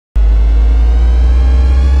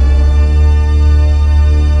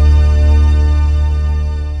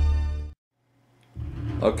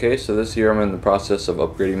Okay, so this year I'm in the process of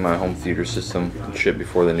upgrading my home theater system and shit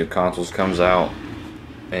before the new consoles comes out,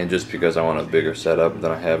 and just because I want a bigger setup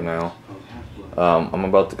than I have now. I'm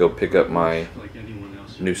about to go pick up my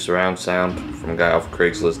new surround sound from a guy off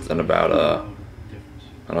Craigslist in about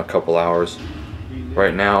in a couple hours.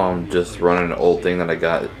 Right now I'm just running an old thing that I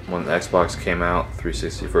got when the Xbox came out,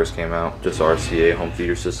 360 first came out, just RCA home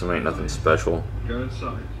theater system, ain't nothing special.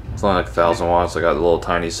 It's only like 1,000 watts. I got the little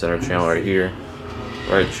tiny center channel right here.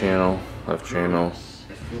 Right channel, left channel.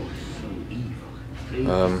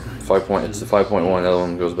 5 point. It's the 5.1. The other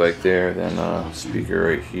one goes back there. Then speaker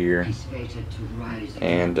right here,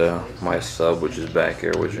 and my sub, which is back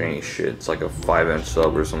here, which ain't shit. It's like a 5-inch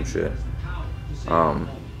sub or some shit.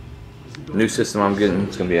 New system I'm getting.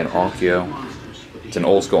 It's gonna be an Onkyo. It's an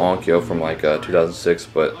old school Onkyo from like 2006,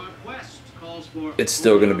 but it's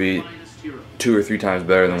still gonna be 2 or 3 times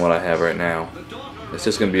better than what I have right now. It's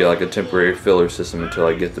just going to be like a temporary filler system until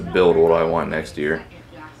I get to build what I want next year.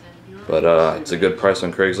 But it's a good price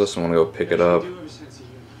on Craigslist. I'm going to go pick it up.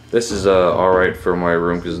 This is alright for my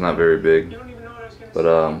room because it's not very big. But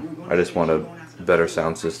I just want a better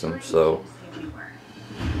sound system. So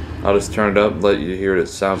I'll just turn it up, let you hear what it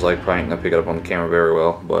sounds like. Probably not pick it up on the camera very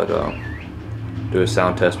well. But do a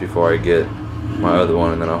sound test before I get my other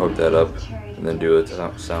one, and then I'll hook that up. And then do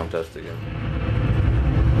a sound test again.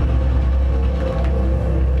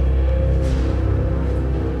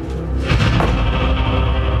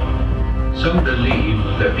 Some believe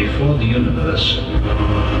that before the universe,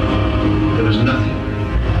 there was nothing.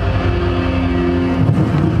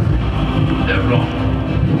 They're wrong.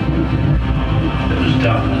 There was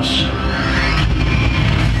darkness.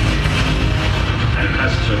 And it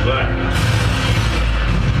has survived.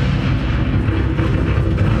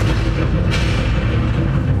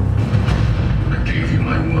 I gave you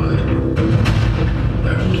my word. I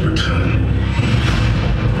will return.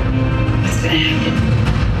 What's gonna happen?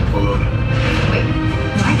 Follow me. Wait,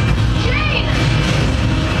 what? Jane!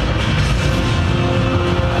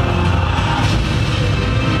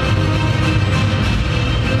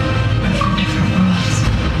 We're from different worlds.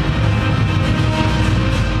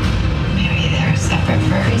 Maybe they're separate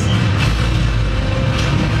for a reason.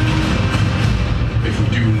 If we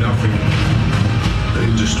do nothing,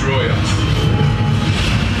 they'll destroy us.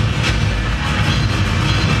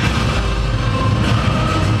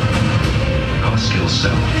 Our skill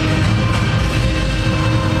self.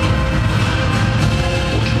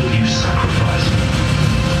 What will you sacrifice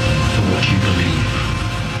for what you believe?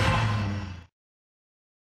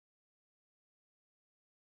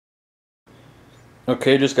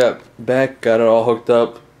 Okay, just got back, got it all hooked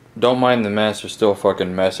up. Don't mind the mess, there's still a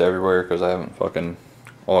fucking mess everywhere because I haven't fucking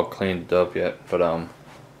all cleaned it up yet. But I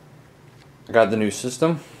got the new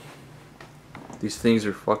system. These things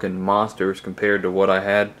are fucking monsters compared to what I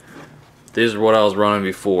had. This is what I was running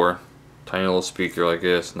before. Tiny little speaker like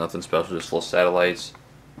this, nothing special, just little satellites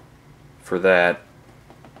for that.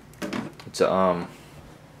 It's a,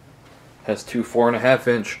 has 2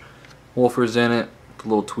 4.5-inch woofers in it, a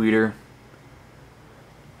little tweeter.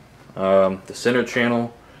 The center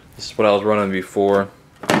channel, this is what I was running before.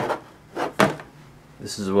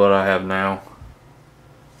 This is what I have now.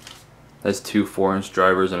 That's 2 4-inch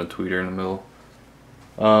drivers and a tweeter in the middle.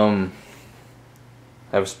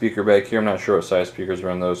 I have a speaker back here. I'm not sure what size speakers are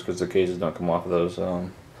on those because the cases don't come off of those.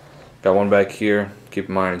 Got one back here. Keep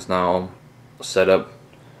in mind it's not all set up.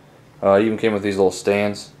 Even came with these little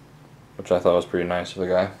stands, which I thought was pretty nice for the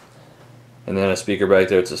guy. And then a speaker back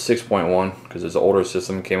there. It's a 6.1 because it's an older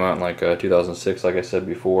system. Came out in like 2006, like I said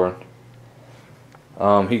before.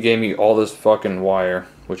 He gave me all this fucking wire,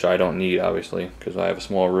 which I don't need obviously because I have a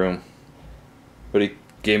small room. But he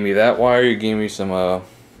gave me that wire. He gave me some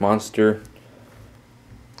Monster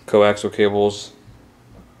coaxial cables.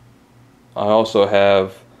 I also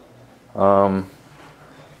have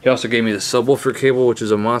he also gave me the subwoofer cable, which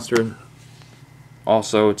is a Monster.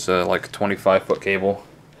 Also, it's like a 25-foot cable,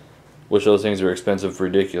 which those things are expensive,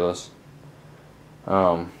 ridiculous.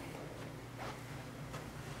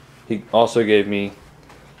 He also gave me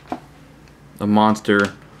a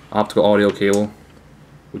Monster optical audio cable,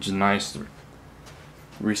 which is nice. The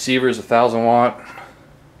receiver is 1,000 watt.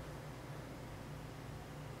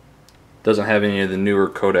 Doesn't have any of the newer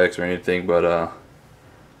codecs or anything, but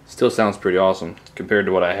still sounds pretty awesome compared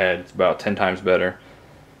to what I had. It's about 10 times better.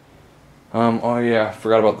 Oh yeah, I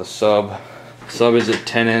forgot about the sub. Sub is a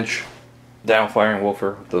 10-inch down-firing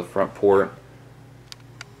woofer with the front port,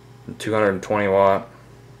 220 watt.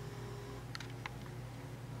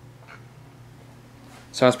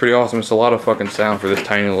 Sounds pretty awesome. It's a lot of fucking sound for this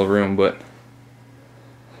tiny little room, but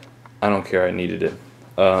I don't care. I needed it.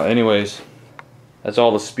 Anyways. that's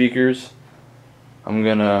all the speakers. I'm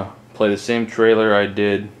gonna play the same trailer I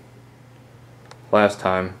did last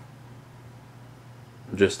time,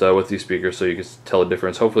 just with these speakers, so you can tell the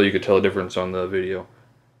difference. Hopefully you could tell the difference on the video.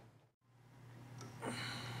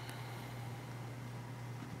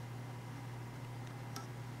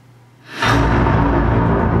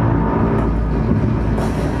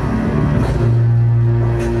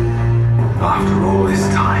 After all this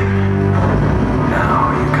time,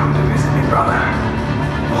 now you come to visit me, brother.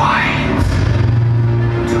 Why?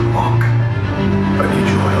 To mock. I need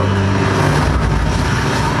your help.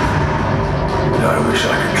 And I wish I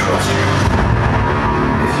could trust you.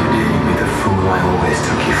 If you did, you'd be the fool I always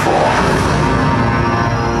took you for.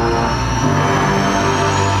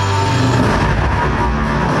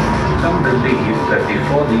 Some believe that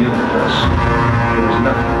before the universe, there was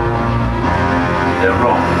nothing. They're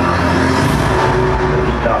wrong. There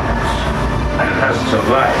was darkness, and it has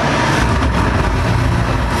survived.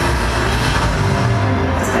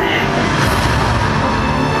 What's gonna happen?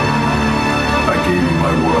 I gave you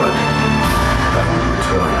my word. I will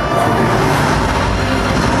return for you.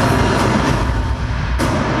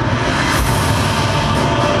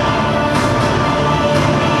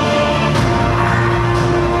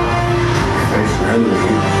 Face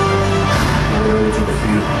enemy. No need to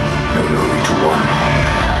fear. No need to one.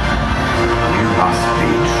 You must be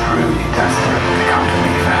truly desperate to come to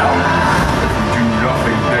me for help. If you do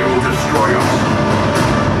nothing, they will destroy us.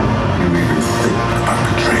 You even think about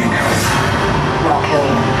betraying us. I'll kill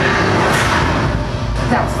you.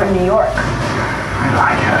 That was from New York. I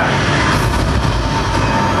like her.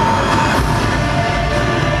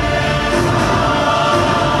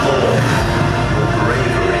 Your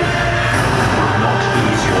bravery will not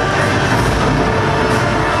ease your pain.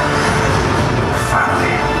 Your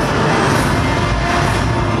family,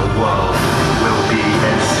 the world will be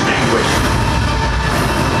extinguished.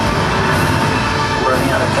 We're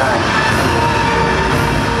running out of time.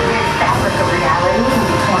 The fabric of reality will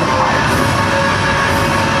be torn apart.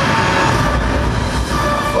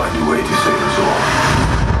 I'll find a way to save us all.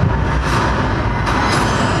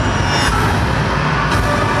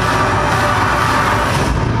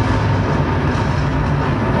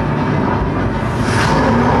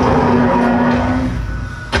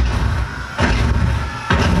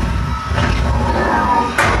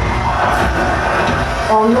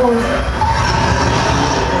 Almost.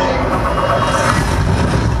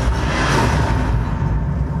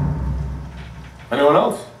 Anyone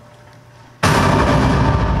else?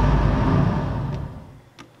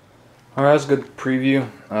 Alright, that's a good preview.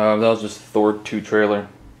 That was just Thor 2 trailer.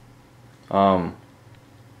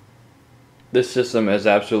 This system is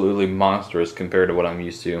absolutely monstrous compared to what I'm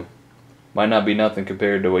used to. Might not be nothing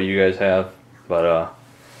compared to what you guys have, but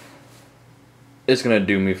it's gonna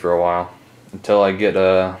do me for a while until I get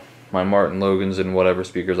my Martin Logans and whatever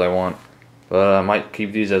speakers I want. But I might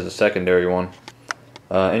keep these as a secondary one.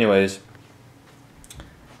 Anyways,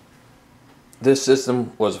 this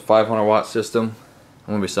system was a 500 watt system.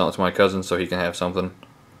 I'm gonna be selling it to my cousin so he can have something.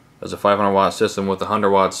 It's a 500 watt system with a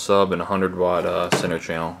 100 watt sub and a 100 watt center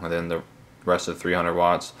channel, and then the rest of 300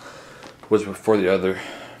 watts was for the other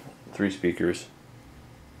 3 speakers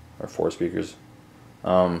or 4 speakers.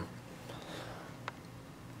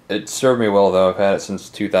 It served me well though. I've had it since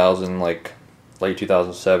 2000, like late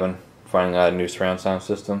 2007. Finally got a new surround sound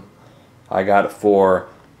system. I got it for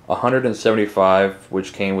 $175,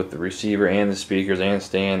 which came with the receiver and the speakers and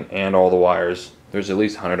stand and all the wires. There's at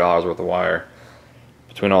least $100 worth of wire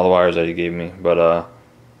between all the wires that he gave me. But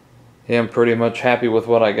yeah, I'm pretty much happy with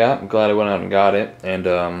what I got. I'm glad I went out and got it.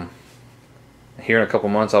 And here in a couple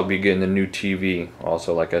months I'll be getting the new TV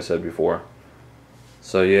also, like I said before.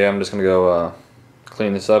 So yeah, I'm just gonna go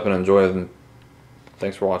clean this up and enjoy it.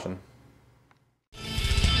 Thanks for watching.